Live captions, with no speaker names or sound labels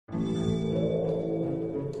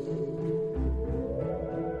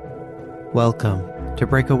Welcome to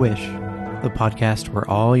Break a Wish, the podcast where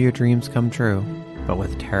all your dreams come true, but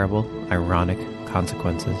with terrible, ironic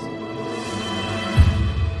consequences.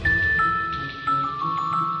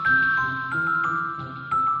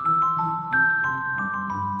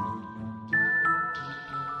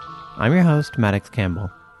 I'm your host, Maddox Campbell.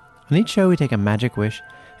 On each show, we take a magic wish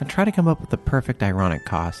and try to come up with the perfect ironic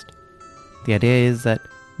cost. The idea is that,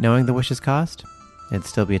 knowing the wish's cost, it'd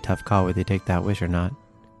still be a tough call whether you take that wish or not.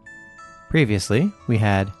 Previously, we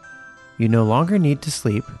had, you no longer need to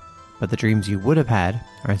sleep, but the dreams you would have had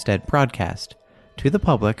are instead broadcast to the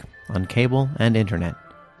public on cable and internet.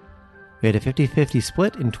 We had a 50-50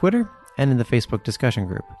 split in Twitter and in the Facebook discussion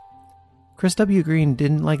group. Chris W. Green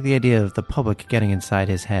didn't like the idea of the public getting inside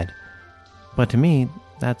his head. But to me,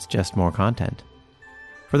 that's just more content.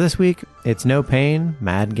 For this week, it's No Pain,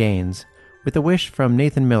 Mad Gains, with a wish from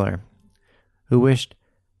Nathan Miller, who wished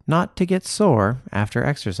not to get sore after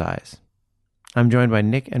exercise. I'm joined by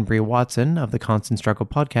Nick and Bree Watson of the Constant Struggle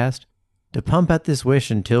podcast to pump at this wish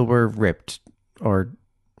until we're ripped, or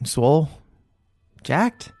swole,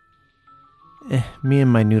 jacked. Me and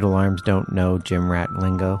my noodle arms don't know gym rat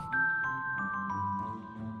lingo.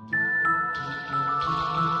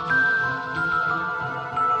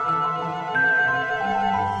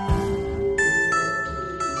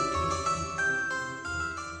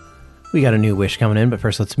 We got a new wish coming in, but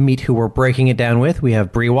first let's meet who we're breaking it down with. We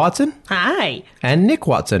have Bree Watson. Hi. And Nick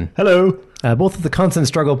Watson. Hello. Both of the Constant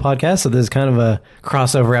Struggle podcast, so this is kind of a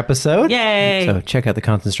crossover episode. Yay. So check out the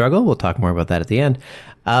Constant Struggle. We'll talk more about that at the end.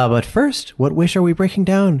 But first, what wish are we breaking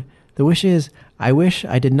down? The wish is, I wish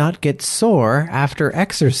I did not get sore after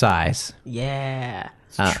exercise. Yeah.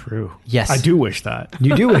 True. Yes. I do wish that.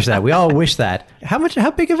 You do wish that. We all wish that. How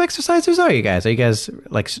big of exercisers are you guys? Are you guys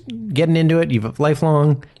like getting into it? You've a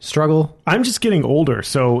lifelong struggle? I'm just getting older,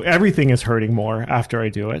 so everything is hurting more after I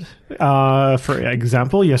do it. For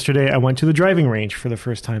example, yesterday I went to the driving range for the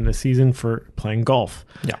first time this season for playing golf.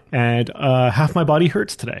 Yeah. And half my body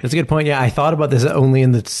hurts today. That's a good point. Yeah, I thought about this only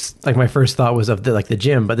in the, like my first thought was of the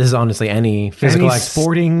gym, but this is honestly any physical... Any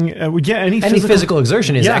sporting... any physical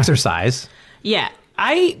exertion is exercise. Yeah.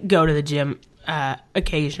 I go to the gym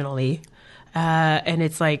occasionally, and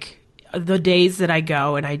it's like the days that I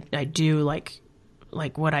go and I do like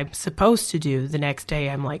what I'm supposed to do, the next day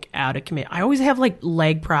I'm like out of commit. I always have like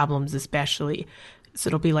leg problems, especially. So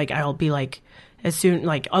it'll be like, I'll be like, as soon,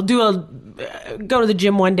 like I'll go to the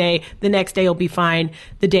gym one day, the next day will be fine.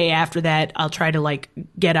 The day after that, I'll try to like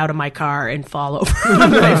get out of my car and fall over on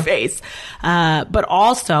my face. But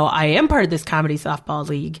also I am part of this comedy softball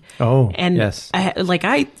league. Oh, and yes. I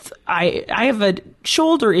have a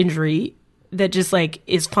shoulder injury that just like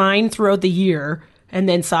is fine throughout the year. And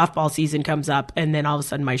then softball season comes up, and then all of a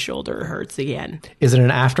sudden my shoulder hurts again. Is it an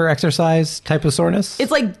after exercise type of soreness?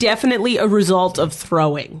 It's like definitely a result of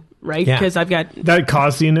throwing, right? Yeah. Because I've got... That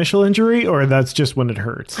caused the initial injury, or that's just when it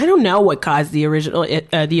hurts? I don't know what caused the original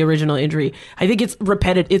injury. I think it's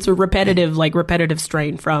repetitive. It's a repetitive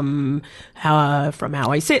strain from how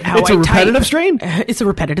I sit. It's a repetitive strain? It's a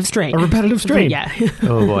repetitive strain. A repetitive strain? Yeah.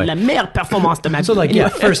 Oh boy. La meilleure performance de ma vie. So like, yeah,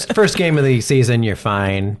 first game of the season, you're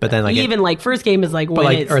fine, but then like... Even like first game is like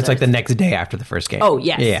when or it's like the next day after the first game. Oh,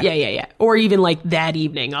 yes. Yeah. Or even like that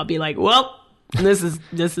evening, I'll be like, well... This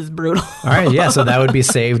is brutal. All right, yeah, so that would be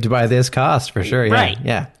saved by this cost for sure. Yeah, right.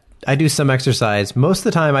 Yeah. I do some exercise. Most of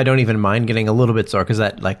the time, I don't even mind getting a little bit sore because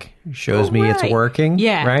that like shows me it's working.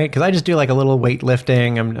 Yeah. Right? Because I just do like a little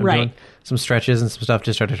weightlifting. I'm right. doing some stretches and some stuff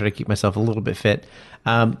just try to keep myself a little bit fit.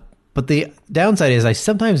 But the downside is I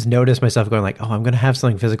sometimes notice myself going like, oh, I'm going to have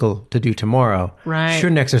something physical to do tomorrow. Right.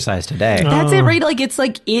 Shouldn't exercise today. That's it, right? Like, it's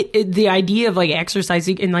like the idea of like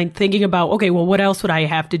exercising and like thinking about, okay, well, what else would I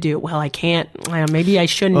have to do? Well, I can't, maybe I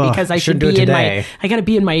shouldn't because I should be I got to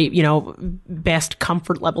be in my, best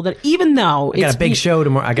comfort level that even though I got a big show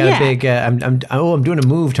tomorrow. I got a big, I'm doing a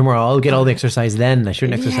move tomorrow. I'll get all the exercise then. I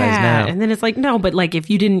shouldn't exercise now. And then it's like, no, but like if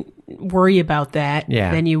you didn't worry about that,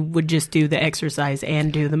 yeah. then you would just do the exercise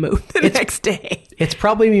and do the move the next day. It's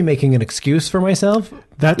probably me making an excuse for myself.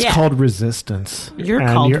 That's called resistance. You're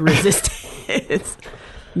called resistance.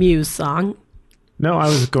 Muse song. No, I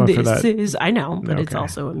was going for that. I know, but it's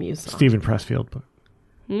also a Muse song. Stephen Pressfield book.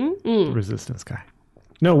 Resistance guy.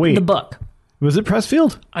 No, wait. The book. Was it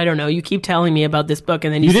Pressfield? I don't know. You keep telling me about this book,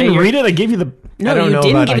 and then you didn't read it. I gave you the. No, you didn't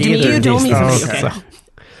give it to me. You told me something. Okay.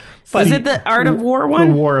 So. Is it the Art of War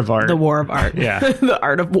one? The War of Art. The War of Art. Yeah. The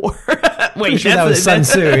Art of War. Wait, sure that was Sun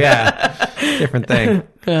Tzu. Yeah, different thing.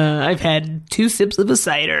 I've had 2 sips of a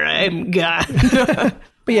cider. I'm gone.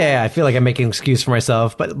 But yeah, I feel like I'm making an excuse for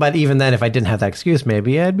myself. But even then, if I didn't have that excuse,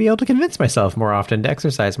 maybe I'd be able to convince myself more often to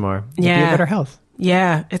exercise more. It'd be a better health.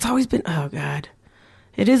 Yeah, it's always been, oh God.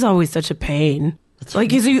 It is always such a pain.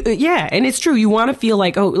 Like, and it's true. You want to feel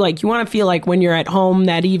like, when you're at home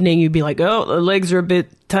that evening, you'd be like, oh, the legs are a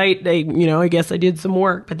bit tight. I guess I did some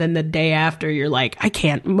work. But then the day after, you're like, I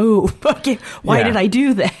can't move. Why did I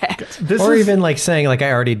do that? Even like saying, like,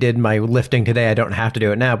 I already did my lifting today. I don't have to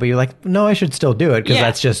do it now. But you're like, no, I should still do it because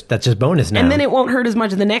that's just bonus now. And then it won't hurt as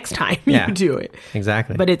much the next time you do it.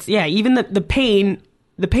 Exactly. But it's, even the pain.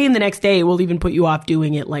 The pain the next day will even put you off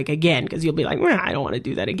doing it like again because you'll be like, I don't want to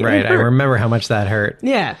do that again. Right. I remember how much that hurt.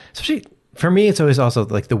 Yeah. Especially for me, it's always also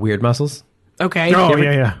like the weird muscles. Okay. Oh,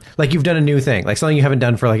 yeah. Like you've done a new thing, like something you haven't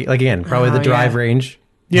done for like again, probably the drive range.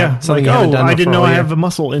 Yeah. Something like, you haven't done I didn't know I yet. have a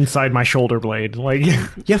muscle inside my shoulder blade. Like,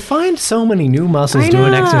 you find so many new muscles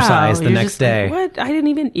doing exercise the next day. What? I didn't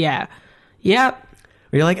even. Yeah. Yep.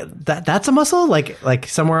 You're like, that's a muscle? Like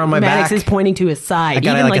somewhere on my Maddox back? is pointing to his side. I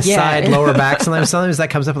got even like a side lower back. Sometimes that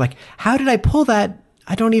comes up like, how did I pull that?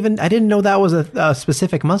 I didn't know that was a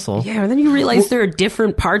specific muscle. Yeah, and then you realize there are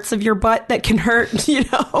different parts of your butt that can hurt,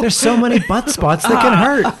 There's so many butt spots that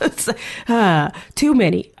can hurt. Too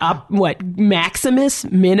many. Maximus,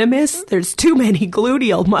 minimus? There's too many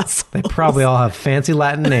gluteal muscles. They probably all have fancy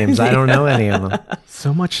Latin names. I don't know any of them.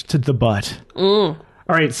 so much to the butt. All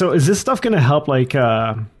right, so is this stuff going to help, like,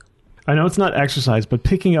 I know it's not exercise, but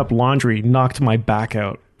picking up laundry knocked my back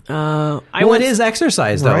out. It is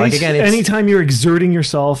exercise, though. Right? Like, again, anytime you're exerting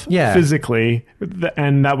yourself physically,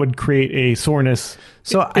 and that would create a soreness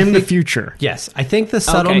in the future. Yes, I think the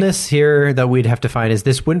subtleness here that we'd have to find is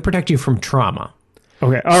this wouldn't protect you from trauma.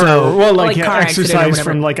 Okay. All right. Well, like car accident or exercise whatever.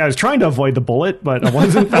 from I was trying to avoid the bullet, but I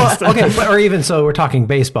wasn't. Or even so, we're talking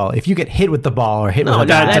baseball. If you get hit with the ball or hit with a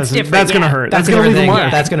bat, that's different. That's going to hurt. That's going to leave a mark.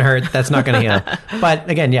 That's going to hurt. That's not going to heal. But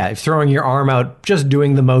again, if throwing your arm out, just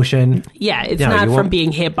doing the motion. Yeah, it's not from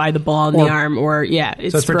being hit by the ball in the arm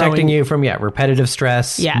it's protecting you from repetitive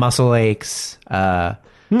stress, muscle aches.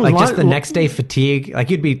 Like just the next day fatigue, like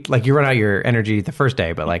you'd be like you run out your energy the first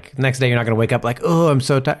day, but like the next day you're not going to wake up like, oh, I'm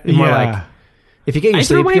so tired. More like if you get your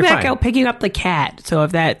sleep, I threw my you're back fine. out picking up the cat. So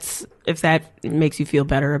if that makes you feel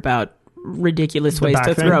better about ridiculous ways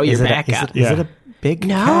to throw your back out. Is it a big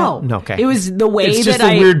cat? No, okay. It was the way it's that just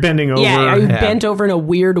a weird bending over. Yeah, I bent over in a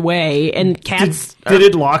weird way, and cats. Did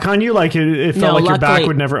it lock on you? Like it felt like your back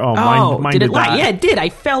would never. Oh, mine did that. Yeah, it did. I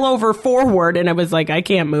fell over forward, and I was like, I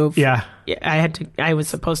can't move. Yeah. I was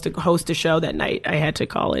supposed to host a show that night. I had to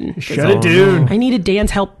call in. Shut it, dude. I needed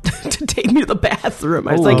Dan's help to take me to the bathroom.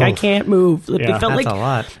 I was like, I can't move. It felt that's like a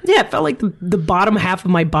lot. Yeah, it felt like the bottom half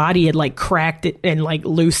of my body had like cracked it and like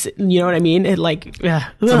loose. You know what I mean? It like it's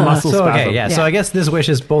a muscle spasm. So I guess this wish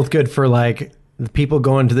is both good for like the people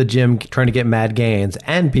going to the gym trying to get mad gains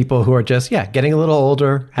and people who are just getting a little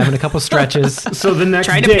older, having a couple stretches. So the next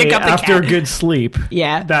Trying to day pick up the after cat. good sleep,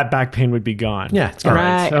 Yeah. that back pain would be gone. Yeah, it's all gone.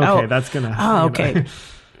 right. Right. Okay, Oh. that's gonna. Oh, okay.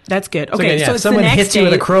 That's good. So Okay, again, so it's someone the next hits you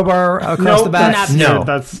with day. a crowbar across Nope, the back. no,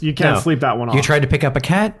 that's you can't sleep that one off. You tried to pick up a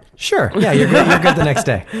cat? Sure. Yeah, you're good. You're good the next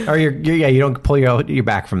day. Or you don't pull your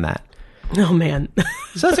back from that. Oh man.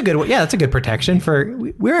 So that's a good. Yeah, that's a good protection for.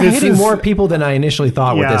 We're This hitting is- more people than I initially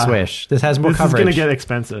thought with this wish. This has more This coverage. is going to get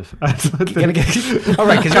expensive. All right,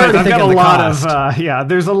 because you're already I've thinking got a the lot cost. of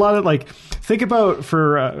there's a lot of like think about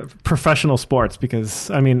for professional sports because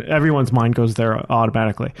I mean everyone's mind goes there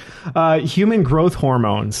automatically. Human growth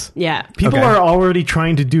hormones. Yeah. People Okay. are already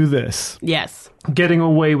trying to do this, Yes. getting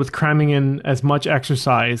away with cramming in as much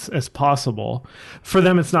exercise as possible. For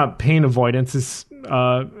them, it's not pain avoidance; it's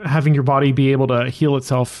having your body be able to heal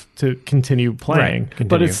itself to continue playing. Right,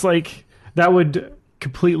 But it's like that would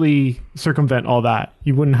completely circumvent all that.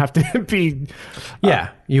 You wouldn't have to be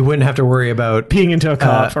You wouldn't have to worry about. peeing into a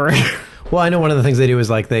cup or Well, I know one of the things they do is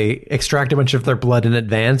like they extract a bunch of their blood in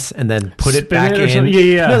advance and then put it Spin back it or in. something?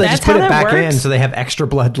 Yeah. No, they That's just put how it that back in works? so they have extra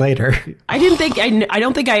blood later. I don't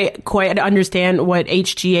think I quite understand what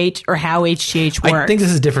HGH or how HGH works. I think this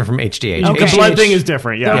is different from HGH. Okay. The blood thing is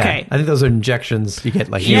different. Yeah. Okay. I think those are injections you get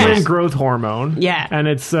like Yeah. Human years. growth hormone. Yeah. And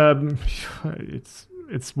it's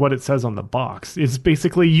what it says on the box. It's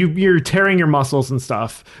basically you're tearing your muscles and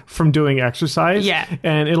stuff from doing exercise. Yeah.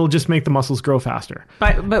 And it'll just make the muscles grow faster.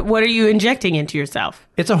 But what are you injecting into yourself?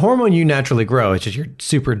 It's a hormone you naturally grow. It's just you're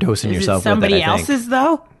super dosing Is yourself it somebody with it, I think. else's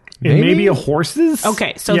though? It may Maybe? be a horse's.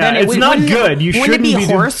 Okay, so yeah, then it's not wouldn't- good. You wouldn't shouldn't it be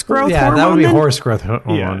be horse growth Yeah, hormone? that would be then? horse growth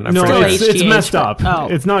hormone. Yeah. I No, forget. Still it's HGH, messed but- up.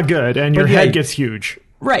 oh. It's not good, and your But yeah, head gets huge.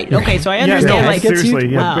 Right. Okay. So I Yeah, understand. no, like, seriously.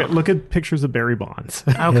 Yeah, Wow. look at pictures of Barry Bonds.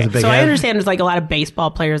 He has a Okay. big So I head. understand there's like a lot of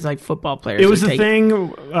baseball players, like football players. It was would the take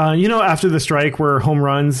thing, after the strike where home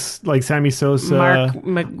runs like Sammy Sosa,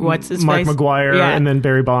 What's his Mark face? McGuire, Yeah. and then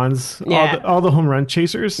Barry Bonds, Yeah. all the home run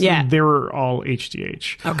chasers, Yeah. they were all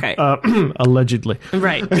HGH. Okay. Allegedly.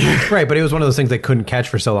 Right. Right, but it was one of those things they couldn't catch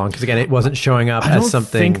for so long because again, it wasn't showing up I as don't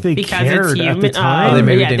something. think they Because cared it's at the human. time. Oh, they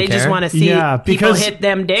maybe yeah, didn't they just care? want to see Yeah, people because- hit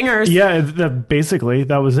them dingers. Yeah, basically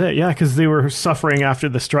that was it. Yeah, because they were suffering after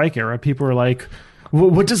the strike era. People were like,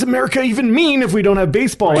 "What does America even mean if we don't have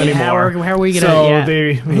baseball Right, anymore?" how are we gonna- So yeah.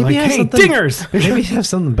 they were Maybe like, have "Hey, something- dingers!" Maybe have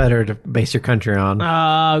something better to base your country on.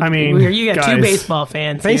 I mean, you got two guys. baseball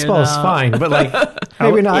fans. here, Baseball's though. fine, but like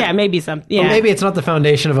maybe not. Yeah, maybe some. Yeah, Well, maybe it's not the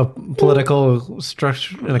foundation of a political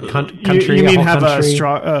structure in a country. You a mean whole have country. a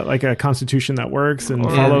strong, like a constitution that works and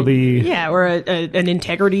follow the? Yeah, or an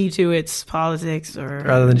integrity to its politics, or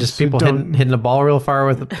rather than just people don't- hitting a ball real far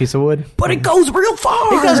with a piece of wood. but it goes real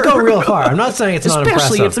far. It does go real far. I'm not saying it's not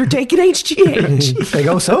especially if impressive. they're taking HGH. They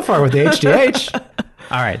go so far with the HGH.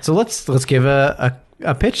 All right, so let's give a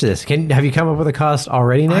pitch to this. Have you come up with a cost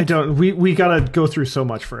already, Nick? I don't. We gotta go through so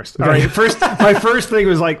much first. All right. My first thing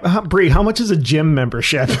was like, Brie, how much is a gym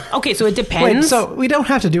membership? Okay, so it Wait, depends. so we don't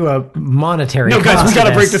have to do a monetary. No, guys, cost we gotta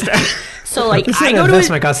to break this down. So like This I isn't go an to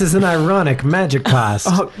investment cost. This is an ironic magic cost.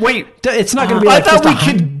 Wait, It's not going to be I like thought just we a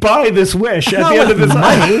hun- could buy this wish at not the end of with this.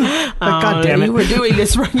 money. God damn it! You were doing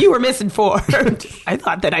this wrong. You were misinformed. I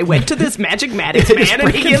thought that I went to this Magic Maddox man and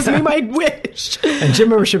he gives me my wish. And gym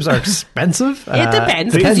memberships are expensive. It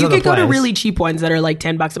depends because you could go to really cheap ones that are like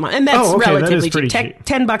 $10 a month, and that's Oh, okay, that is relatively pretty cheap. cheap.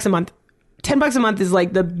 $10 a month. $10 a month is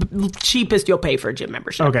like the cheapest you'll pay for a gym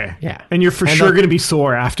membership. Okay. Yeah. And you're for And sure the- going to be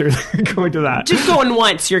sore after going to that. Just going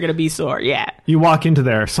once, you're gonna be sore. Yeah, You walk into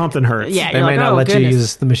there, something hurts. yeah. They you're might like, not oh, let goodness. you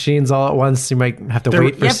use the machines all at once. You might have to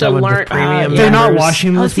wait you for have to someone learn- with premium. yeah. They're not members.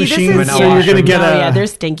 washing Oh, those see, this machines, is not so you're going to washing. get oh, a yeah, they're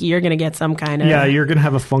stinky. You're gonna get some kind of you're going to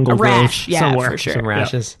have a fungal rash. growth Yeah, somewhere. for sure. Some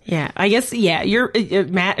rashes. Yeah, I guess. Yeah, you're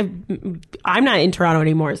Matt. I'm not in Toronto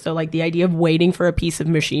anymore, so like the idea of waiting for a piece of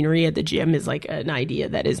machinery at the gym is like an idea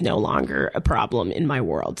that is no longer a problem in my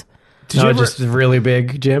world. No, just really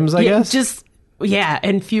big gyms, I guess. Just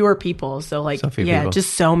and fewer people. So like, So few people.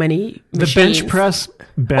 just so many. The machines. bench press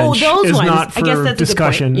bench those is ones. not for I guess that's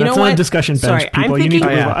discussion. A good point. You That's know not what? a discussion bench, Sorry, people. I'm You need to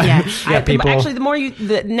thinking, move on. Yeah, people.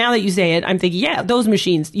 Actually, now that you say it, I'm thinking, those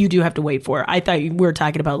machines you do have to wait for. I thought we were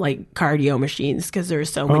talking about like cardio machines because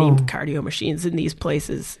there's so many cardio machines in these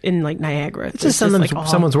places in like Niagara. It's just sometimes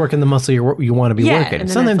someone's working the muscle you want to be Yeah, working. and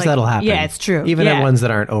then Sometimes it's like- that'll happen. yeah, it's true. Even Yeah. at ones that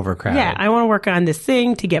aren't overcrowded. Yeah, I want to work on this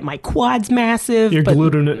thing to get my quads massive. Your but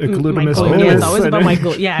gluteus my minimus. yeah, it's always about my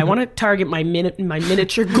Yeah, I want to target my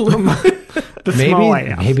miniature glute. The small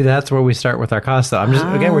ass. Maybe that's where we start with our cost. Though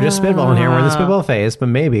we're just spitballing here. We're in the spitball phase, but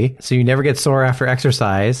maybe so you never get sore after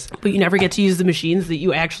exercise. But you never get to use the machines that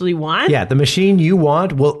you actually want. Yeah, the machine you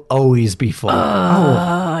want will always be full. Oh,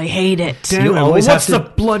 I hate it. Damn You it, always what's have the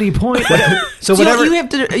to- bloody point? So So whatever. you have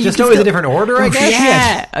to you just can always still- a different order, I guess.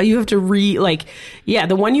 Yeah, you have to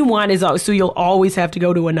the one you want is so you'll always have to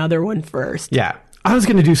go to another one first. Yeah. I was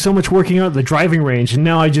going to do so much working out at the driving range, and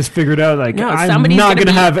now I just figured out like No, I'm somebody's not gonna going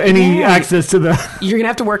to be- have any Yeah. access to the. You're gonna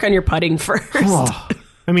have to work on your putting first. Oh.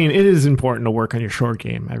 I mean, it is important to work on your short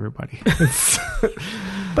game, everybody.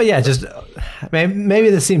 But yeah, just maybe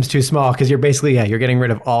this seems too small because you're basically you're getting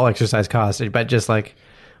rid of all exercise costs. But just like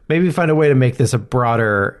maybe find a way to make this a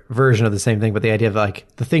broader version of the same thing. But the idea of like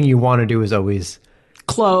the thing you want to do is always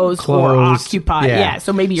Closed or Closed. occupied. Yeah. Yeah.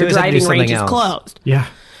 So maybe So your you just have to do driving range something is else. closed. Yeah,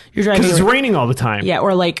 Your driving because it's range. raining all the time. Yeah,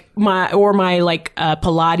 or like my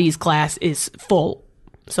Pilates class is full.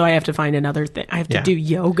 So I have to find another thing. I have to Yeah. do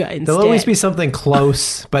yoga instead. there'll always be something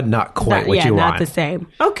close, but not quite what you not want. the same.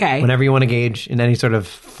 Okay. Whenever you want to engage in any sort of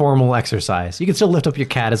formal exercise, you can still lift up your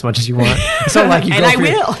cat as much as you want. It's not like you And go I for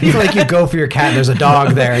your, will. it's not like you go for your cat and there's a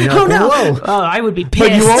dog there. And you're Oh like, no! whoa. Oh, I would be pissed.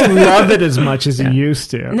 But you won't love it as much as you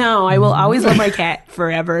used to. No, I will always love my cat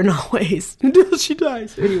forever and always until she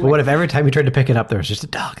dies. Anyway. But what if every time you tried to pick it up, there was just a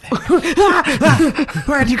dog there?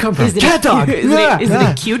 Where did you come from? Is it Cat dog. Is, Yeah. it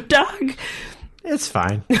a cute dog? It's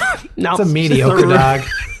fine. No, It's a mediocre dog.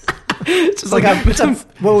 It's just It's like it's a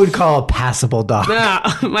what we'd call a passable dog. no,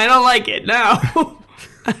 I don't like it. No,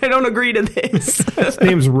 I don't agree to this. His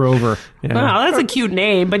name's Rover. Yeah. Wow, that's a cute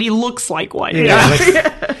name, but he looks like one. Yeah,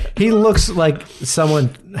 like, he looks like someone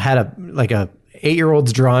had a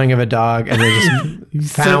 8-year-old's drawing of a dog, and they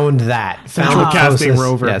just found that. Central Found the casting closest-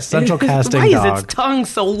 rover. Yes, central casting Why dog. is its tongue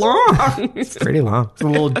so long? Pretty long. A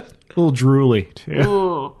little drooly too.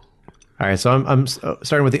 Ooh. All right, so I'm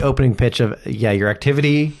starting with the opening pitch of your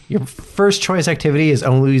activity. Your first choice activity is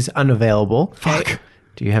always unavailable. Fuck.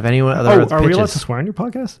 Do you have any other Oh, pitches? are we allowed to swear on your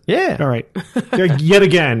podcast? Yeah. All right. Yet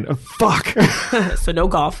again. Fuck. So no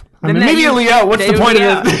golf. I'm Then that immediately you- out. What's the point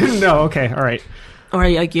yeah. of it? No. Okay. All right. Or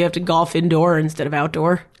like you have to golf indoor instead of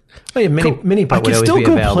outdoor. Oh, yeah, mini I putt would can always still be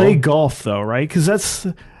go available. play golf though, right? Because that's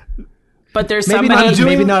But there's Maybe somebody not,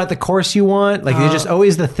 maybe not at the course you want. Like, you're just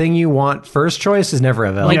always the thing you want. First choice is never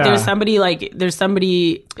available. like Yeah. there's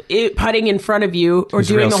somebody putting in front of you or Who's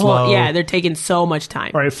doing real the whole slow. yeah, they're taking so much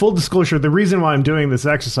time. all right. Full disclosure: the reason why I'm doing this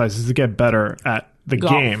exercise is to get better at the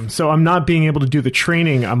Golf. game. So I'm not being able to do the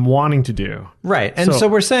training I'm wanting to do. Right. And So- so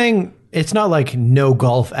we're saying it's not like no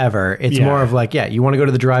golf ever. It's Yeah. more of like, yeah, you want to go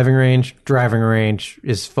to the driving range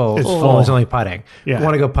is full. It's full. There's only putting. Yeah. You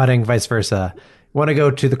want to go putting, vice versa. Want to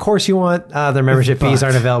go to the course you want, their membership fees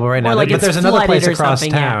aren't available right now. like But it's there's another place flooded or across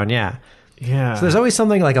something, yeah. town. Yeah. Yeah. So there's always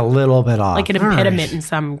something like a little bit off. Like an All right. impediment in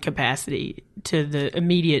some capacity to the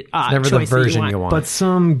immediate Never the choice that version you you want. want. but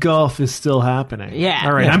some golf is still happening. Yeah.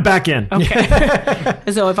 All right. Yeah. I'm back in.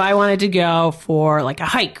 Okay. So if I wanted to go for like a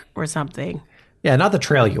hike or something, Yeah, not the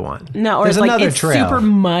trail you want. no, or there's it's like another it's trail. super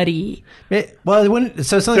muddy. Well, it wouldn't,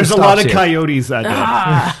 so something There's a stops lot of you. coyotes that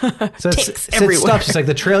day. So ticks it everywhere. stops. It's like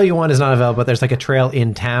the trail you want is not available, but there's like a trail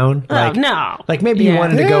in town. Like, Oh no! Like maybe you Yeah.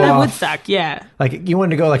 wanted to go That off. would suck. Yeah. Like you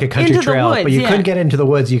wanted to go like a country Into the trail, woods, but you yeah. couldn't get into the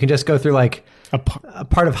woods. You can just go through like a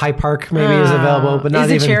part of High Park maybe is available, but not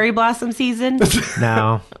Is it even cherry blossom season?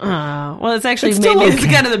 no. Well, it's actually still maybe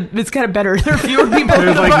okay. it's kind of better. There are fewer people. in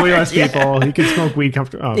There's the like park. way less Yeah. people. You can smoke weed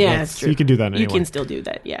comfortably. Oh, Yeah, that's- that's true. You can do that anyway. You can still do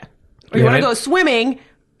that. Yeah. Or you Yeah, want to I- go swimming,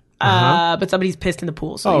 but somebody's pissed in the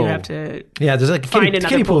pool, so Oh. you have to. Yeah, there's like Find kiddie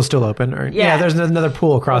another pool is still open. Or, yeah. Yeah. There's another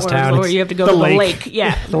pool across town. Or It's you have to go the to the lake. lake.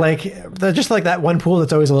 Yeah. the lake, just like that one pool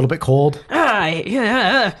that's always a little bit cold,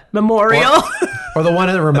 Memorial. or the one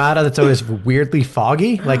in the Ramada that's always weirdly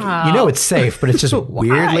foggy. Like you know it's safe, but it's just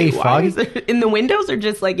weirdly Why foggy. is it in the windows or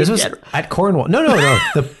just like This in was general? at Cornwall. No.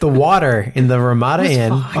 The water in the Ramada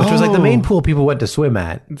Inn, which was like the main pool people went to swim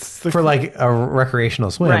at for like a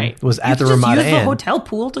recreational swim, Right. was You at the just Ramada use the Inn. hotel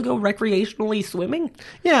pool to go recreationally swimming.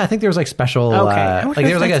 Yeah, I think there was like special, Okay. I like wonder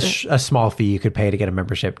there was if like that's a small fee you could pay to get a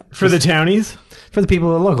membership For the townies? for the people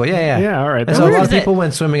who are local. Yeah. Yeah, all right. And so a wonder lot if of people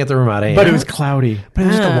went swimming at the Ramada Inn. But it was cloudy. But it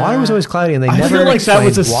was just the water was always cloudy, and they I never feel like that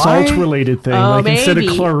was a explained why. salt-related thing. Oh, like instead of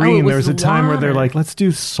maybe. chlorine, Oh, it was there was a the time where they're water. like, let's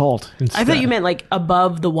do salt instead. I thought you meant like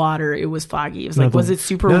above the water it was foggy. It was like, the- was it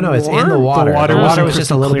super No, it's in the warm? water. The water The water wasn't was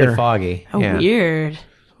just a crystal little clear. bit foggy. Oh, yeah.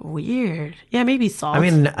 Weird. Yeah, maybe salt. I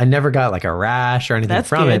mean, I never got like a rash or anything That's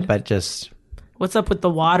from good. it, but just what's up with the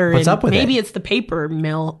water? What's up with maybe it? it's the paper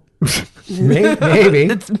mill maybe.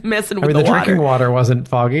 that's messing I with mean, the the water. drinking water wasn't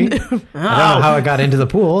foggy. I don't know how it got into the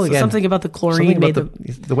pool. Again, Something about the chlorine something made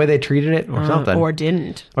about the way they treated it, or something, or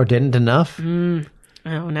didn't. or didn't enough.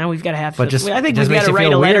 Oh, now we've got to have. But just- I think just we've got makes to you write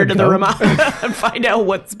feel a letter weird, to the though. Ramada and find out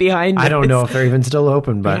what's behind. I don't this. know if they're even still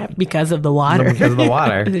open, but Yeah, because of the water. Because of the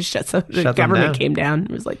water. the Shut the them government down. came down and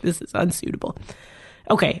was like, "This is unsuitable."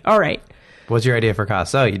 Okay, all right. what's your idea for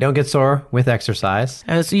cost? So you don't get sore with exercise.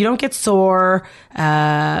 So you don't get sore,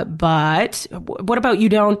 but what about you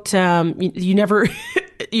don't? You never,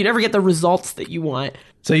 you never get the results that you want.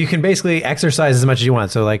 So you can basically exercise as much as you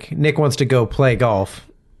want. So like Nick wants to go play golf.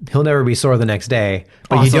 He'll never be sore the next day,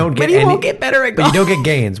 but you Awesome. don't get But he any. won't get better at But you golf. don't get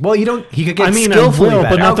gains. Well, you don't. He could get I mean, I skillfully will,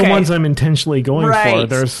 better. but not the Okay. ones I'm intentionally going for. Right.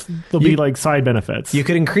 There'll be like side benefits. You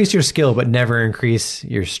could increase your skill, but never increase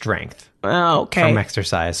your strength Oh, okay. from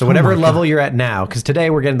exercise. So whatever level you're at now, because today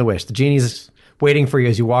we're getting the wish. The genie's waiting for you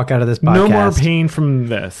as you walk out of this podcast. no more pain from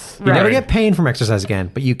this. You never Right. get pain from exercise again,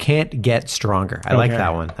 but you can't get stronger. I like Okay.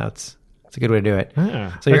 that one. That's a good way to do it.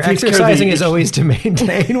 Yeah. So your That takes care of exercising the- is always to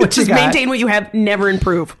maintain what you Just got. maintain what you have, never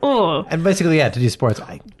improve. Oh, And basically, yeah, to do sports.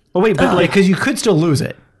 Oh wait, but like, Because you could still lose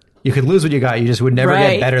it. You could lose what you got. You just would never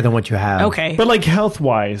Right. get better than what you have. okay. but like health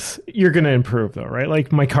wise, you're gonna improve though, right?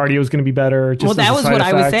 Like my cardio is gonna be better. Just Well, as that a was side what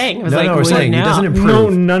I was effect. saying. I was No, like, no, we're well, saying it no. doesn't improve. No,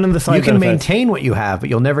 none of the side You can benefits. maintain what you have,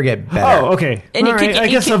 but you'll never get better. Oh, okay. And All it could, right. I it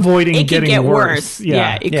guess could- avoiding it could getting get worse.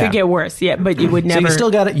 Yeah, it Yeah. could get worse. Yeah, but you would So never. you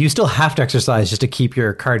still got it. You still have to exercise just to keep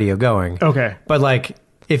your cardio going. Okay. But like,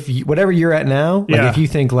 if you, whatever you're at now, like Yeah. if you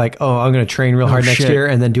think like, oh, I'm going to train real hard next shit. year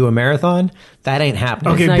and then do a marathon, that ain't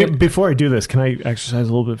happening. Okay, It's not- before I do this, can I exercise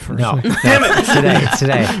a little bit first? No, damn it! It's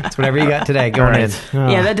today. It's whatever you got today going in.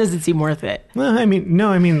 yeah, that doesn't seem worth it. Well, I mean,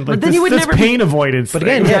 like then this, you would this never be- pain avoidance. But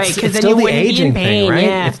again, thing. yeah, Right, it's, 'cause it's then still you the wouldn't be in aging pain, thing, right?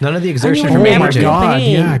 yeah. It's none of the And exertion you from would oh never my aging. be in god,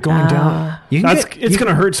 pain. yeah, going down. You can That's get- it's you-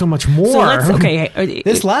 gonna hurt so much more. So let's okay.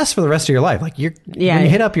 This lasts for the rest of your life. Like you're, Yeah, when you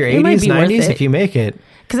hit up your it might 80s, be worth 90s, it. if you make it.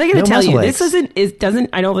 Because I got to no tell you, muscle this aches. doesn't.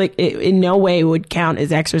 I don't think it in no way would count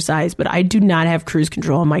as exercise. But I do not have cruise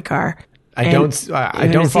control in my car. I And don't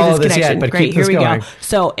you're gonna see follow this yet, connection. but Great, keep here this we going. go.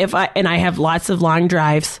 So if I have lots of long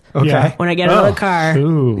drives. Okay. Yeah. When I get out of the car,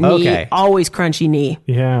 Ooh. knee, Okay. always crunchy knee.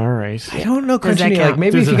 Yeah, all right. I don't know, Does that crunchy knee, like count?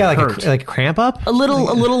 maybe Does if you it got hurt? like a cramp up. A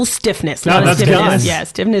little stiffness. No, Not a that's stiffness. good. Yeah,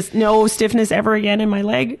 stiffness. No stiffness ever again in my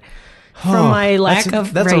leg from my lack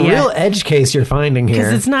of. That's right, a real yeah. edge case you're finding here.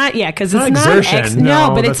 Because it's not, because not it's not exertion. No,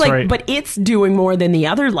 but that's it's like, right. but it's doing more than the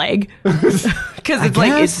other leg. Because it's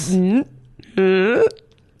like guess.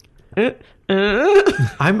 it's.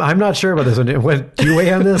 I'm not sure about this one. What, do you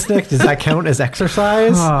weigh on this, Nick? Does that count as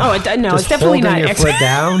exercise? Oh, no, Just it's definitely holding not. your foot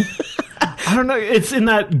down, I don't know. It's in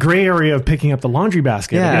that gray area of picking up the laundry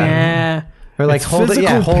basket. Yeah. again. Yeah. or like It's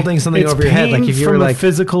holding something it's over your head. Like pain if you from were a like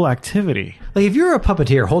physical activity. if you're a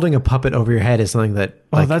puppeteer, holding a puppet over your head is something that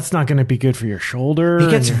Oh, like that's not going to be good for your shoulder.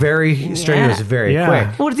 it gets and your- very strenuous very Yeah.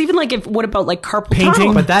 quick. Well, it's even like what about like carpal Painting?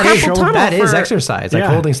 tunnel? But that Carpal is tunnel exercise. Like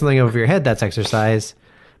Yeah. holding something over your head, that's exercise.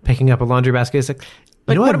 Picking up a laundry basket is like, Like,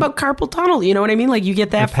 you know what about carpal tunnel? You know what I mean? Like you get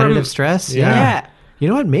that repetitive from stress? Yeah. Yeah. You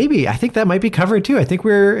know what? Maybe I think that might be covered too. I think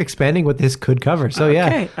we're expanding what this could cover. So yeah,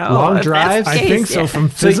 Okay. Oh, long if that's drives. the I case, think so. yeah. From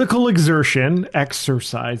physical exertion,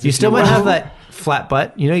 exercise. You if still might will. have that flat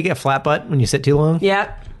butt. You know, you get flat butt when you sit too long.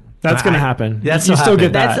 Yeah. That's going to happen. That's you still still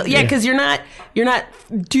get happening. that. That's because you're not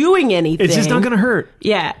doing anything. It's just not going to hurt.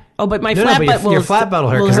 Yeah. Oh, but my No, flat but butt will your flat butt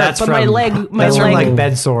will hurt because that's but from my leg, that's from leg, like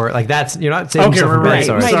bed sore. Like that's you're not saving Okay, yourself from right, bed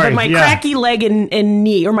sore right. Right, Sorry, but my yeah. cracky leg and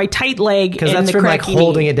knee, or my tight leg, because and that's the from like cracky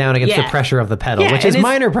holding knee. it down against Yeah. the pressure of the pedal, Yeah, which and is it's-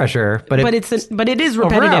 minor pressure, but But it, it is over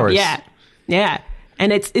repetitive. hours. Yeah,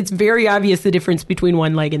 and it's very obvious the difference between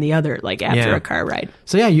one leg and the other. Like after Yeah. a car ride.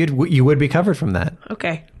 so yeah, you would be covered from that.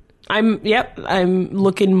 Okay, I'm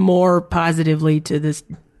looking more positively to this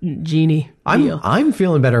genie deal. I'm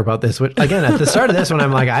feeling better about this. Which, again, at the start of this one,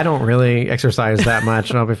 I'm like, I don't really exercise that much,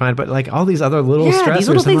 and I'll be fine. But like all these other little Yeah, stressors, these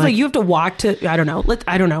little I'm things like you have to walk to. I don't know.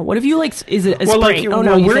 I don't know. What if you like? Is it a Well, sprain? like, Oh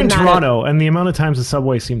no, well, you we're said in not a- Toronto, and the amount of times the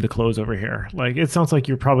subways seem to close over here, like it sounds like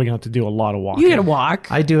you're probably going to have to do a lot of walking. You gotta walk.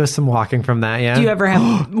 I do some walking from that. Yeah. Do you ever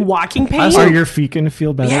have walking pain? Are your feet going to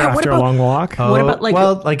feel better Yeah, what after about- a long walk? What about, like-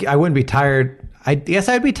 well, like I wouldn't be tired. I guess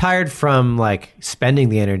I'd be tired from like spending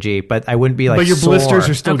the energy, but I wouldn't be like. But your sore. blisters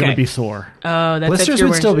are still going Okay. to be sore. Oh, that's Blisters you're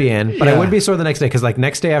would still be in, but I Yeah. wouldn't be sore the next day because like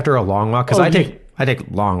next day after a long walk, because Oh, I take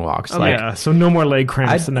long walks. Oh, Like Yeah, so no more leg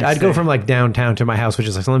cramps the next I'd day. go from like downtown to my house, which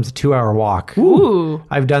is like sometimes a 2-hour walk. Ooh.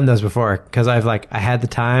 I've done those before because I had the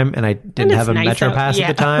time and I didn't it's have a nice Metro out- Pass yeah.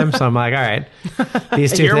 at the time, so I'm like, all right,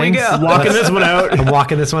 these two Here we things. go. Walking this one out. I'm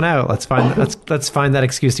walking this one out. Let's find that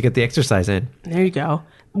excuse to get the exercise in. There you go.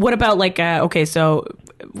 What about like okay, so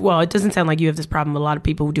it doesn't sound like you have this problem. A lot of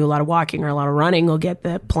people who do a lot of walking or a lot of running will get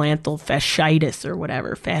the plantar fasciitis or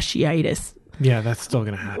whatever, fasciitis, Yeah, that's still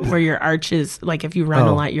going to happen. where your arches, like if you run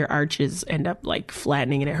a Oh. lot, your arches end up like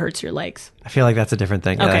flattening and it hurts your legs. I feel like that's a different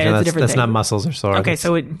thing. Okay, Yeah, that's a different that's thing. not muscles or sore. Okay, That's-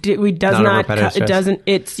 so it does not a not. repetitive It stress. doesn't.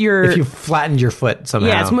 It's your. if you flattened your foot somehow.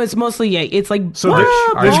 yeah, it's mostly it's like So bone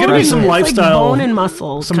there's going to be some and- it's lifestyle, like bone and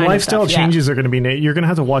muscle. some kind of lifestyle stuff, yeah. changes are going to be. You're going to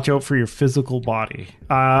have to watch out for your physical body.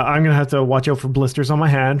 I'm going to have to watch out for blisters on my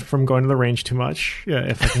hand from going to the range too much. Yeah,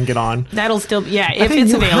 if I can get on. That'll still, yeah, I if think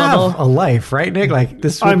it's you available. have a life, right, Nick? Like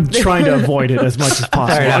this. I'm trying to avoid it as much as Fair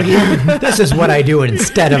possible. enough. This is what I do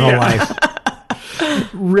instead of a life.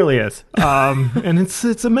 Really is, and it's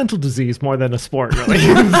a mental disease more than a sport. Really.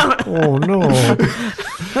 Oh no!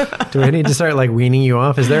 Do I need to start like weaning you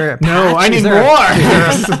off? Is there a patch? No, I need Is there a-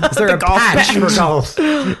 more. Is there a patch for golf?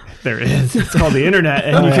 There is. It's called the internet,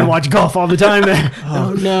 and you can watch golf all the time there.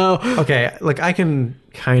 Oh no. Okay, look, I can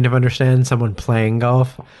kind of understand someone playing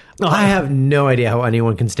golf. I have no idea how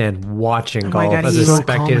anyone can stand watching my golf God, as he's a so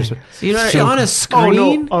spectator. So you know what- See, on a Oh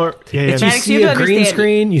screen, no! Or, yeah, yeah. if you Max, see you have a to green understand-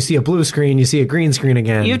 screen, you see a blue screen, you see a green screen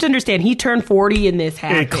again. You have to understand, he turned 40 and this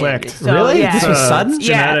happened. clicked. Really? Yeah. This was sudden?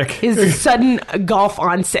 Yeah, Genetic. his sudden golf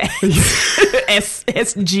onset.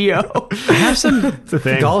 SGO. I have some a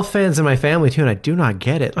thing. golf fans in my family too, and I do not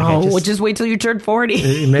get it. Like, I Oh, just- well, just wait till you turn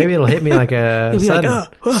 40. maybe it'll hit me like a be like,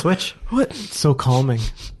 sudden switch. What? so calming.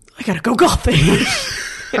 I gotta go golfing.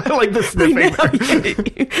 I like the sniffing.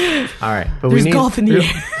 All right, but There's we need golf in the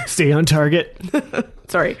air. Stay on target.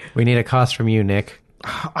 Sorry. we need a cost from you, Nick.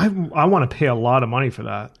 I want to pay a lot of money for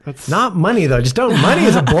that. That's Not money though. Just don't. Money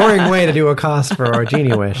is a boring way to do a cost for our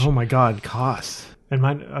genie wish. Oh my god, costs. And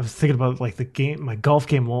I was thinking about like the game. My golf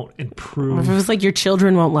game won't If it improve. was like your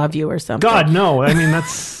children won't love you or something. God no! I mean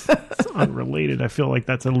that's unrelated. I feel like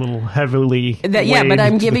that's a little heavily. Yeah, but weighed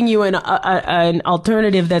I'm to giving you an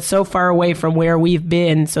alternative that's so far away from where we've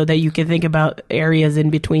been so that you can think about areas in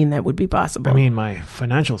between that would be possible. I mean, my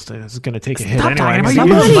financial status is going to take a hit Stop anyway. talking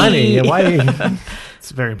about So your money. money. Why?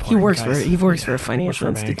 It's very important. he works guys. for a financial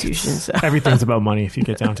Works for a bank. institution. So. Everything's about money if you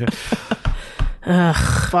get down to it.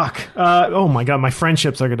 Fuck. Oh my god, my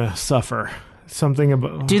friendships are gonna suffer. Something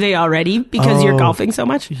about. Do they already? Because you're golfing so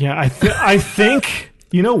much? Yeah, I think.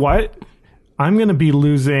 You know what? I'm gonna be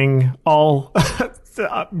losing all.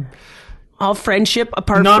 All friendship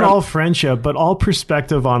apart Not from... all friendship, but all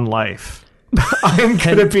perspective on life. I'm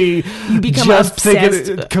gonna be become just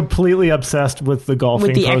obsessed completely obsessed with the golfing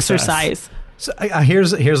with the process. exercise. So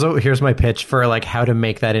here's my pitch for like how to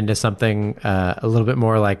make that into something a little bit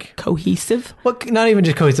more like Cohesive? well, not even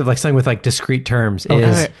just cohesive, like something with like discrete terms.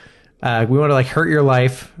 Is we want to like hurt your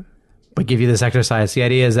life, but give you this exercise. The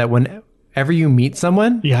idea is that whenever you meet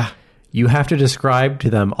someone, Yeah. you have to describe to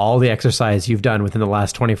them all the exercise you've done within the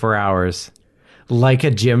last 24 hours. Like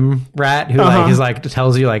a gym rat who like is like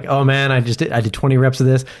tells you like, oh man, I did 20 reps of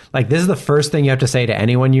this. Like this is the first thing you have to say to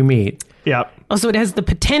anyone you meet. Yep. Also, it has the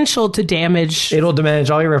potential to damage... It'll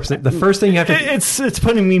damage all your reps. The first thing you have to It's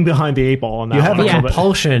putting me behind the 8 ball on that. you have one a little bit.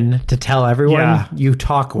 compulsion to tell everyone Yeah. you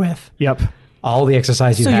talk with Yep. all the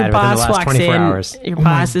exercise you've So your had within the boss last walks 24 in, hours. your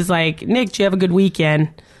boss is like, Nick, did you have a good weekend?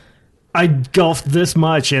 I golfed this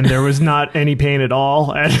much and there was not any pain at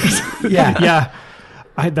all. And Yeah. yeah.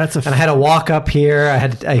 That's a And I had to walk up here. I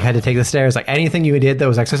had to take the stairs. Like anything you did that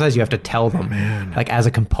was exercise, you have to tell them, like as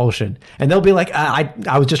a compulsion. And they'll be like, "I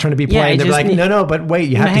was just trying to be Yeah, plain." I They're just like, need- "No, but wait,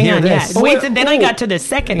 you have to Hang hear on, this." yeah. Wait, then I got to the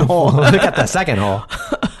second hole. Look at the second hole.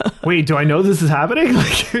 Wait, do I know this is happening?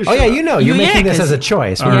 Like, Oh yeah, you know, you're Yeah, making this 'cause- as a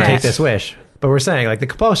choice when you Alright. take this wish. But we're saying like the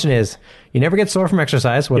compulsion is you never get sore from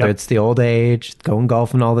exercise, whether Yep. it's the old age, going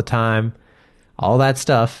golfing all the time, all that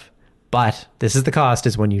stuff. But this is the cost: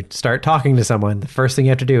 is when you start talking to someone, the first thing you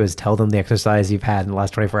have to do is tell them the exercise you've had in the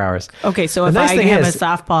last 24 hours. Okay, so The if nice I thing have is- a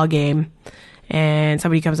softball game and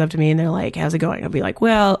somebody comes up to me and they're like, how's it going? I'll be like,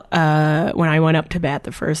 well, when I went up to bat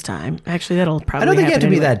the first time, actually that'll probably I don't think you have to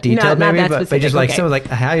happen be anyway. that detailed, Not maybe, that but specific, just like okay. someone's like,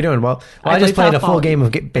 "How you doing?" Well, I I just play played a full softball. game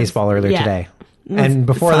of baseball earlier Yeah. today, and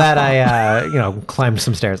before that, I climbed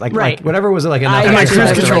some stairs, like Right. whatever was like enough. I- And my exercise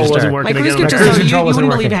cruise to control register. wasn't working. My cruise again. control, cruise you control wasn't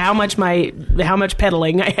wouldn't believe working. how much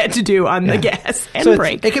pedaling I had to do on the gas and So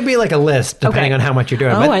brake. it could be like a list depending Okay. on how much you're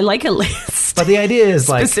doing. Oh, but, I like a list. but the idea is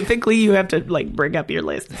like, Specifically, you have to like bring up your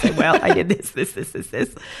list and say, well, I did this. but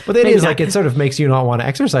the idea Maybe is not. like it sort of makes you not want to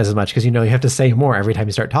exercise as much because you know you have to say more every time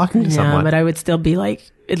you start talking to Yeah, someone. but I would still be like,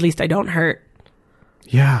 at least I don't hurt.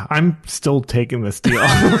 Yeah, I'm still taking this deal.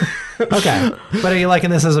 Okay, but are you liking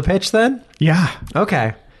this as a pitch then? Yeah.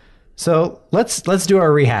 Okay. So let's do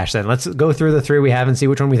our rehash then. Let's go through the three we have and see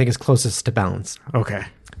which one we think is closest to balance. Okay.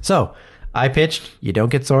 So I pitched you don't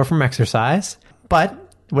get sore from exercise, but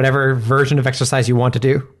whatever version of exercise you want to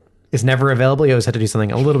do is never available. You always have to do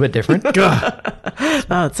something a little bit different.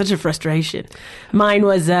 Oh, it's such a frustration. Mine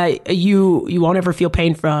was you won't ever feel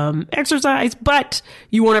pain from exercise, but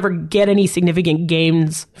you won't ever get any significant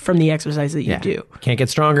gains from the exercise that you do. Can't get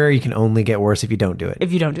stronger. You can only get worse if you don't do it.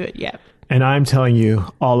 If you don't do it, yeah. And I'm telling you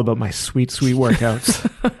all about my sweet, sweet workouts.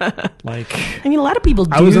 Like, I mean, a lot of people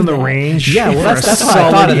do I was on the that. range. Yeah, well, for that's a why I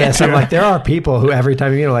thought solid of this. year. I'm like, there are people who every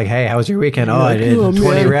time you know, like, hey, how was your weekend? Oh, I like, did oh, 20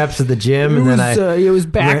 man. reps at the gym, and then I it was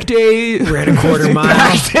back ran- day. ran a quarter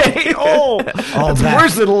mile. Hey, oh, All that's back.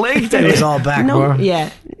 worse than leg It day. was all back. No, more.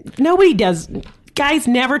 yeah. Nobody does. Guys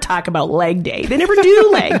never talk about leg day. They never do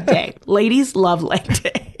leg day. Ladies love leg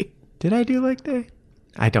day. Did I do leg day?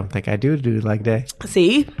 I don't think I do leg day.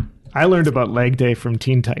 See? I learned about leg day from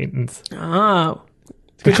Teen Titans. Oh.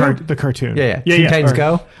 The cartoon. Yeah. Teen Titans or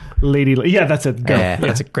Go. Lady. Yeah, that's it. Go. Yeah,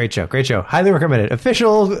 that's a great show. Great show. Highly recommended.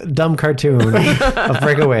 Official dumb cartoon of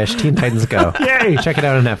Break a Wish. Teen Titans Go. Yay. Check it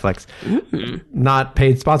out on Netflix. Not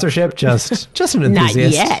paid sponsorship. Just an Not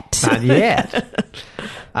enthusiast. yet. Not yet.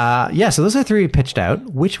 Yeah. So those are three pitched out.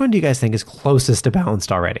 Which one do you guys think is closest to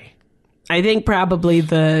balanced already? I think probably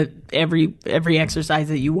the every exercise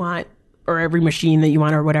that you want or every machine that you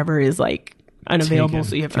want or whatever is like unavailable, Taken.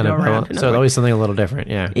 so you have to go around. and So over. always something a little different.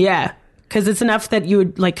 Yeah. Yeah, because it's enough that you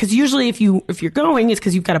would like. Because usually, if you're going, it's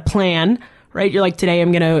because you've got a plan, right? You're like, today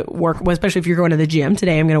I'm gonna work. Well, especially if you're going to the gym,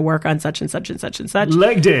 today I'm gonna work on such and such and such and such.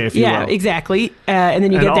 Leg day, if you Yeah, will. exactly. And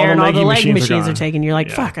then you And get all there, the and all the leggy leg machines are machines are gone. taken. You're like,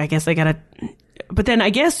 Yeah. fuck. I guess I gotta. But then I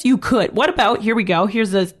guess you could. What about? Here we go.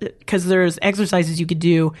 Here's the because there's exercises you could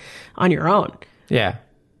do on your own Yeah.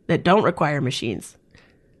 that don't require machines.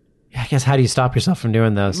 I guess how do you stop yourself from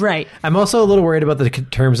doing those? Right. I'm also a little worried about the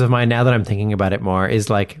terms of mine now that I'm thinking about it more. Is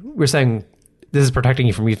like we're saying this is protecting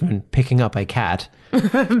you from even picking up a cat.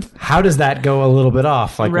 How does that go a little bit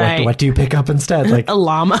off? Like Right. what do you pick up instead? Like A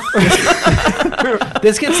llama.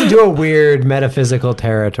 this gets into a weird metaphysical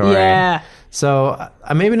territory. Yeah. So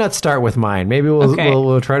maybe not start with mine. Maybe we'll Okay.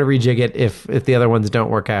 we'll try to rejig it if the other ones don't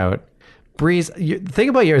work out. Breeze, the thing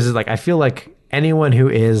about yours is like, I feel like anyone who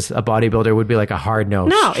is a bodybuilder would be like a hard no.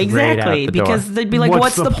 No, straight exactly. out the door. Because they'd be like,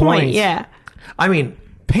 what's the point? Yeah. I mean,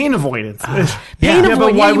 Pain avoidance. Pain yeah, but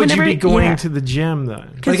avoid- why yeah, you would you never- be going yeah. to the gym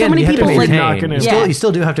then? Because so again, many you have to people like, Not maintain. gonna- Yeah. You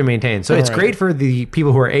still do have to maintain. So it's Alright. great for the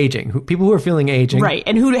people who are aging, people who are feeling aging. right,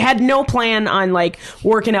 and who had no plan on like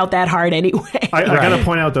working out that hard anyway. I gotta Right.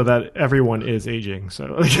 point out though that everyone is aging, so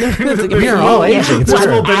We are all aging. It's Which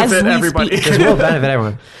true. will benefit As we everybody. speak. This will benefit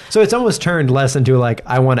everyone. So it's almost turned less into like,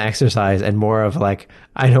 I want to exercise and more of like,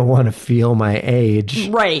 I don't want to feel my age.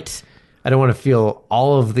 Right, I don't want to feel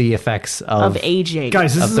all of the effects of aging.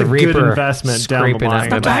 Guys, this Of is the a good Reaper investment down the scraping at line.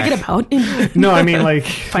 my I'm back. talking about No, I mean like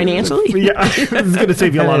financially. Yeah, this is going to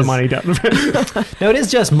save you a lot of money down the road. No, it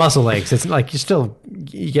is just muscle aches. It's like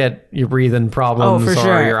you get your breathing problems for or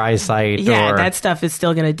sure. your eyesight Yeah, or that stuff is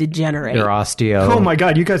still going to degenerate. your osteo. Oh my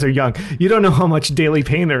god, you guys are young. You don't know how much daily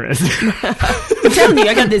pain there is. I'm telling you,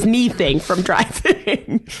 I got this knee thing from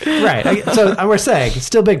driving. Right. So we're saying it's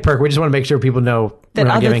still a big perk. We just want to make sure people know That we're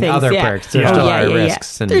not other giving things, other yeah. perks. There Yeah. still Oh, yeah, are yeah,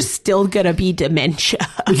 risks. yeah. And There's still going to be dementia.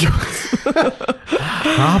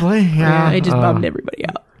 Probably, yeah. I just bummed everybody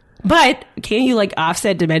out. But can't you like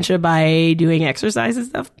offset dementia by doing exercise and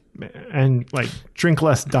stuff? And like drink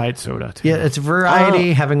less diet soda too. yeah, it's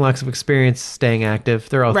variety, having lots of experience, staying active.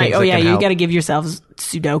 They're all Right. things Oh that yeah, can you help. got to give yourselves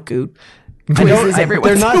Sudoku. I don't, quizzes every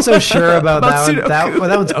they're once in a not so sure about that one. Sudoku.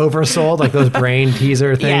 That one's oversold. Like those brain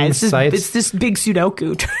teaser things, Yeah, sites. it's this big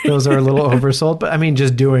Sudoku. Those are a little oversold. But I mean,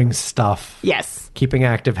 just doing stuff. Yes, Keeping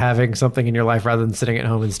active, having something in your life rather than sitting at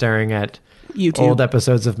home and staring at YouTube. old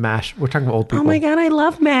episodes of MASH. We're talking about old people. Oh my god, I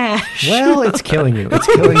love MASH. Well, it's killing you. It's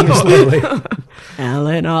killing you slowly.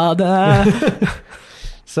 Alan Alda.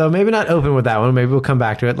 So maybe not open with that one. Maybe we'll come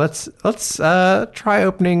back to it. Let's try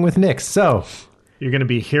opening with Nick's. So You're going to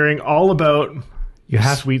be hearing all about you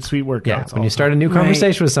have sweet workouts. yeah. When you also. start a new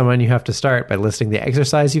conversation with someone, you have to start by listing the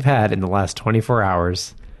exercise you've had in the last 24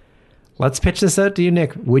 hours. Let's pitch this out to you,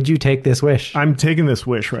 Nick. Would you take this wish? I'm taking this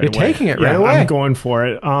wish right You're away. taking it right Yeah, away. I'm going for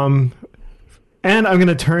it. And I'm going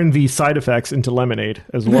to turn the side effects into lemonade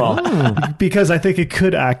as well. Because I think it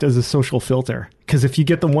could act as a social filter. Because if you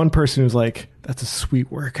get the one person who's like, that's a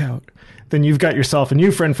sweet workout, then you've got yourself a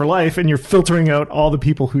new friend for life and you're filtering out all the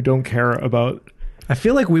people who don't care about. I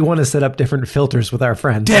feel like we want to set up different filters with our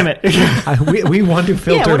friends. Damn it. we want to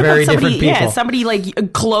filter what about very somebody, different people. Yeah, somebody like a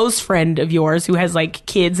close friend of yours who has like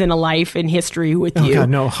kids and a life and history with Oh, you. God,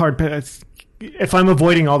 no. Hard. If I'm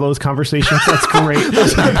avoiding all those conversations, that's great.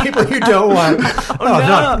 Those are people you don't want.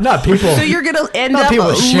 Not people. So you're gonna end Not up people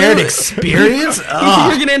with shared experience. You're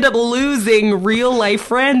gonna end up losing real life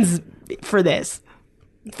friends for this.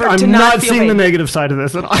 For I'm to not feel seeing the pain. negative side of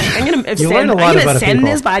this at all. I'm gonna You learn send, a lot I'm gonna about send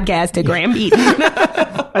people. this podcast to Graham Beaton.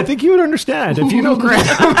 I think you would understand if you know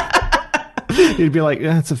Graham. You'd be like,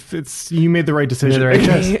 yeah, it's you made the right decision. You made the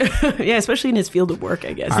right choice. Yeah, especially in his field of work,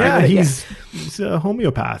 I guess. Yeah, he's a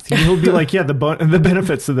homeopath. He'll be like, yeah, the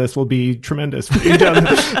benefits of this will be tremendous.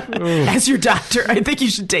 As your doctor, I think you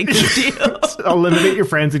should take this deal. Eliminate your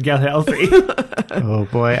friends and get healthy. Oh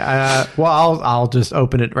boy. Well, I'll just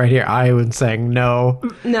open it right here. I was saying no.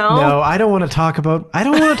 No? I don't want to talk about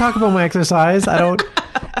my exercise. I don't.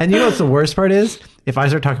 And you know what's the worst part is? If I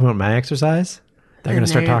start talking about my exercise, they're going to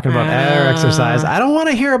start talking about their exercise. I don't want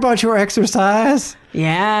to hear about your exercise.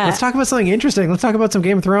 Yeah. Let's talk about something interesting. Let's talk about some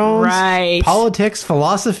Game of Thrones. Right. Politics,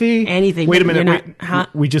 philosophy. Anything. Wait a but minute. you're Wait, not- huh?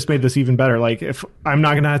 we just made this even better. Like, if I'm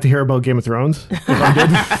not going to have to hear about Game of Thrones, if I'm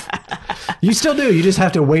good, You still do. You just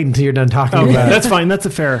have to wait until you're done talking okay, about it. that's fine. That's a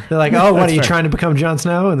fair. They're like, oh, what That's are you fair. trying to become Jon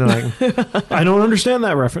Snow? And they're like, I don't understand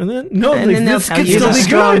that reference. No, And like, then they'll this tell could you still he's be a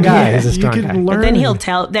strong good. guy. Yeah, He's a strong you guy. can But learn. Then he'll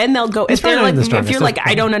tell. Then they'll go. If probably they're not like, even the if strongest, you're like, that's I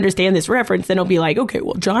fine. don't understand this reference, then he'll be like, okay,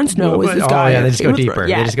 well, Jon Snow is but- this oh, guy. yeah, they just go Game of deeper. Thrones.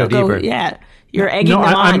 They Yeah, just go they'll deeper. Yeah, you're egging No,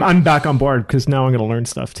 them on I'm back on board because now I'm going to learn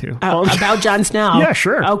stuff too. about Jon Snow. Yeah,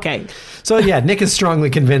 sure. Okay. So yeah, Nick is strongly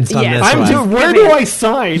convinced on Yes. this I'm one. too- Where do I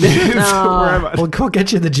sign? Where am I? We'll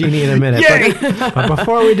get you the genie in a minute. Yay! But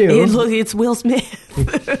before we do, It's Will Smith.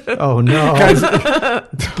 oh no,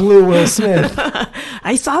 blue Will Smith.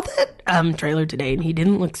 I saw that trailer today, and he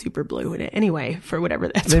didn't look super blue in it. Anyway, for whatever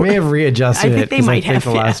that's They worth. may have readjusted I think it they because I might think have,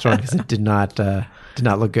 the yeah. last one because it did not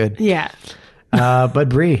look good. Yeah. But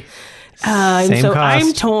Brie, same So cost.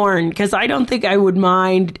 I'm torn because I don't think I would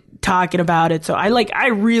mind talking about it. So I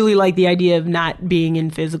really like the idea of not being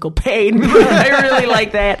in physical pain. I really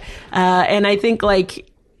like that. And I think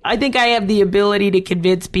I have the ability to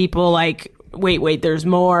convince people like, wait, there's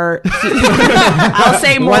more. I'll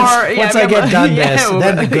say more. Once I get done this,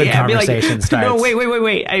 then the good be conversation No, starts.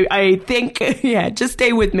 wait. I think, just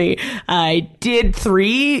stay with me. I did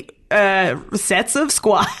 3 sets of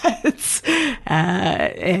squats,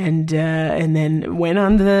 and then went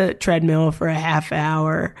on the treadmill for a half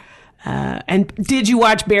hour. And did you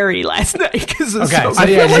watch Barry last night? Okay, so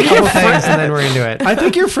yeah, a couple things and then we're into it. I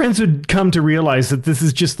think your friends would come to realize that this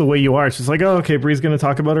is just the way you are. It's just like, oh, okay, Bree's going to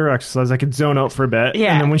talk about her exercise. I could zone out for a bit.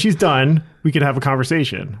 Yeah. And then when she's done, we could have a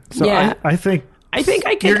conversation. So Yeah. I think I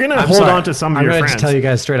can. you're going to hold on to some of I'm your going to friends. tell you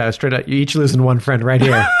guys straight out. You're each losing one friend right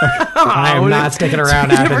here. I am not sticking around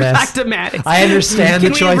We after never this. talked to Maddox. I understand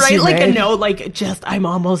Can the choice we you write like made. a note, like just I'm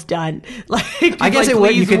almost done? Like I guess like, it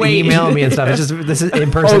would. You please could wait. email me and stuff. It's just this is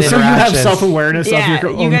in-person Oh, so you have interaction. self-awareness Yeah, of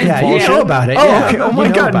your you own guys- Yeah, you bullshit? know about it. Oh, yeah. okay. Oh, my You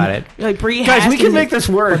know God. about it. Like Bree, Guys, we has can to- make this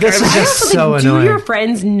work. this is I just also so think, do annoying. your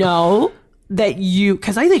friends know that you?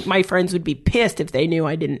 Because I think my friends would be pissed if they knew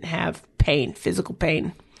I didn't have pain, physical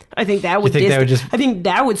pain. I think that would. think that would just- I think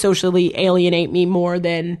that would socially alienate me more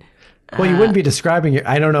than. Well, you wouldn't be describing your.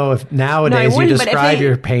 I don't know if nowadays you wouldn't, but if describe they-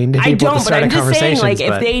 your pain to I people don't, at the but start I'm of just saying, conversations. like,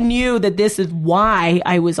 if they knew that this is why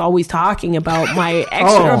I was always talking about my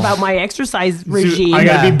about my exercise regime, I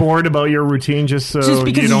gotta Yeah. be bored about your routine just so just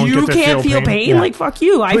because you don't you get to can't feel pain, Yeah. like fuck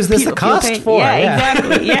you. I Who's this feel the cost pain. for? Yeah, Yeah.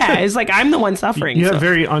 exactly. Yeah, it's like I'm the one suffering. You so. have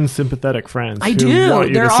very unsympathetic friends. I who do. want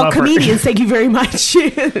you They're to all suffer. comedians. Thank you very much.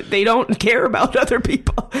 They don't care about other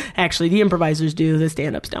people. Actually, the improvisers do. The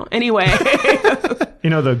stand-ups don't. Anyway, You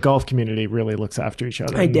know, the golf community really looks after each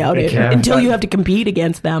other. I doubt They it care. until But- you have to compete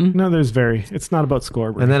against them. No, it's not about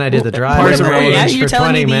scoreboard. And then I did the drive parts in of the it, yeah, range you're for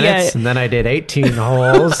telling 20 me the, minutes, and then I did 18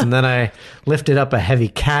 holes, and then I lifted up a heavy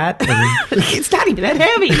cat. And It's not even that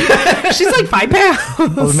heavy. She's like 5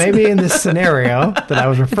 pounds. well, maybe in this scenario that I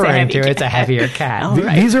was referring heavy to, it's a cat. heavier cat. Oh.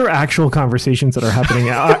 Right. These are actual conversations that are happening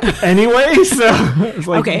anyway. So it's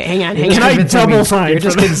like, Okay, hang on. Can I Convincing me- double sign? You're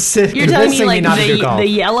just for this? You're telling me convincing like not to do golf. the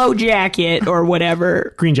yellow jacket or whatever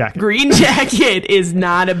Green jacket. green jacket is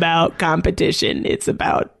not about competition. It's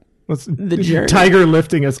about What's the journey. Tiger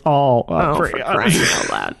lifting us all up. for crying out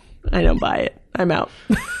loud. I don't buy it. I'm out.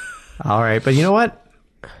 All right, but you know what?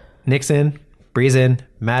 Nick's in, Bree's in,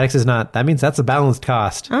 Maddox is not. That means that's a balanced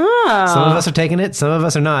cost. Oh. Some of us are taking it, some of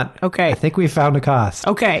us are not. Okay. I think we found a cost.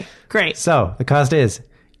 Okay, great. So the cost is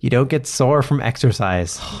you don't get sore from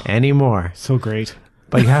exercise anymore, So great.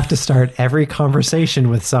 but you have to start every conversation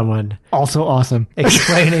with someone Also awesome.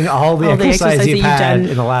 explaining all the All the exercise exercise you've that you've had done.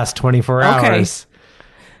 in the last 24 Okay. hours.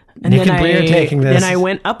 And Nick and Bree are taking this. Then I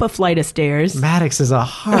went up a flight of stairs. Maddox is a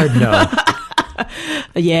hard no.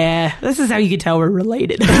 Yeah, this is how you can tell we're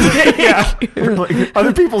related. Yeah. Like,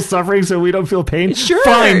 other people suffering so we don't feel pain. Sure,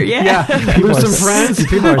 Fine. yeah. Lose are some friends.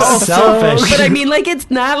 People are Oh, selfish. But I mean, like, it's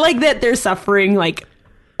not like that they're suffering like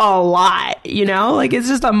a lot, you know? Like, it's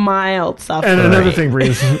just a mild suffering. And another thing, Bree,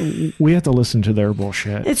 is we have to listen to their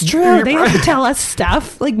bullshit. It's true. They have to tell us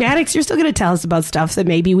stuff. Like, Maddox, you're still going to tell us about stuff that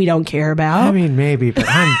maybe we don't care about. I mean, maybe, but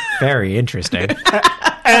I'm very interesting.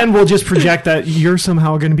 And we'll just project that you're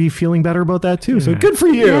somehow going to be feeling better about that too. So good for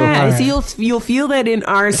you. yeah, All so you'll feel that in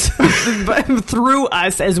ours through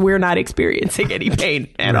us as we're not experiencing any pain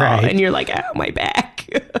at all, Right. and you're like, oh, my back.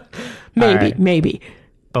 Maybe, right. maybe.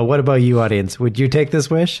 But what about you, audience? Would you take this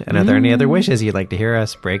wish? And are there any other wishes you'd like to hear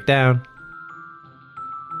us break down?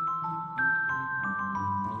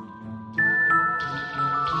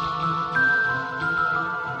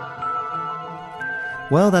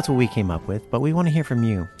 Well, that's what we came up with, but we want to hear from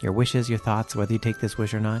you. Your wishes, your thoughts, whether you take this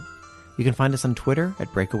wish or not. You can find us on Twitter at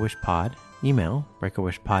BreakAWishPod, email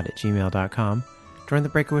breakawishpod@gmail.com, join the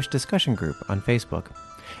Break-A-Wish discussion group on Facebook.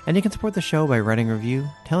 And you can support the show by writing a review,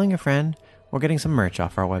 telling a friend, or getting some merch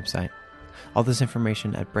off our website. All this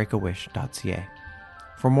information at breakawish.ca.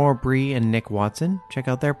 For more Bree and Nick Watson, check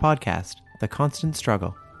out their podcast, The Constant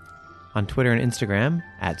Struggle. On Twitter and Instagram,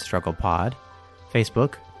 @StrugglePod,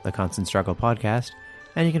 Facebook, The Constant Struggle Podcast,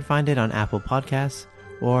 and you can find it on Apple Podcasts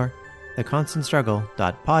or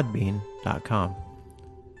theconstantstruggle.podbean.com.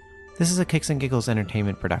 This is a Kicks and Giggles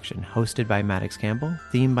entertainment production, hosted by Maddox Campbell,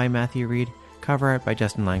 theme by Matthew Reed, cover art by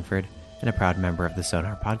Justin Langford, and a proud member of the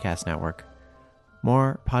Sonar Podcast Network.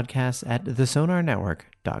 More podcasts at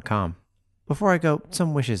thesonarnetwork.com. Before I go,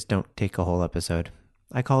 some wishes don't take a whole episode.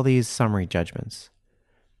 I call these summary judgments.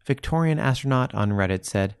 Victorian astronaut on Reddit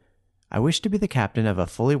said, I wish to be the captain of a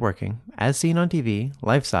fully working, as seen on TV,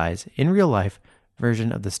 life-size, in real life,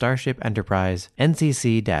 version of the Starship Enterprise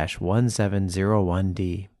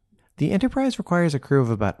NCC-1701D. The Enterprise requires a crew of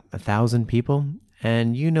about 1,000 people,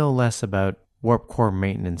 and you know less about warp core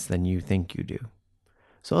maintenance than you think you do.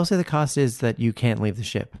 So I'll say the cost is that you can't leave the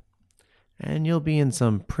ship, and you'll be in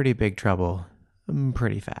some pretty big trouble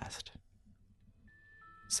pretty fast.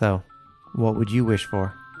 So, what would you wish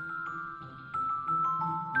for?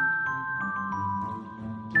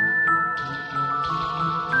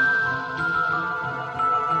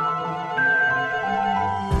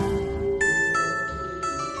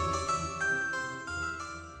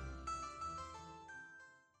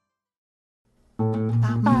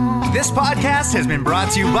 This podcast has been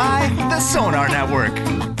brought to you by the Sonar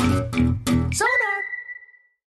Network.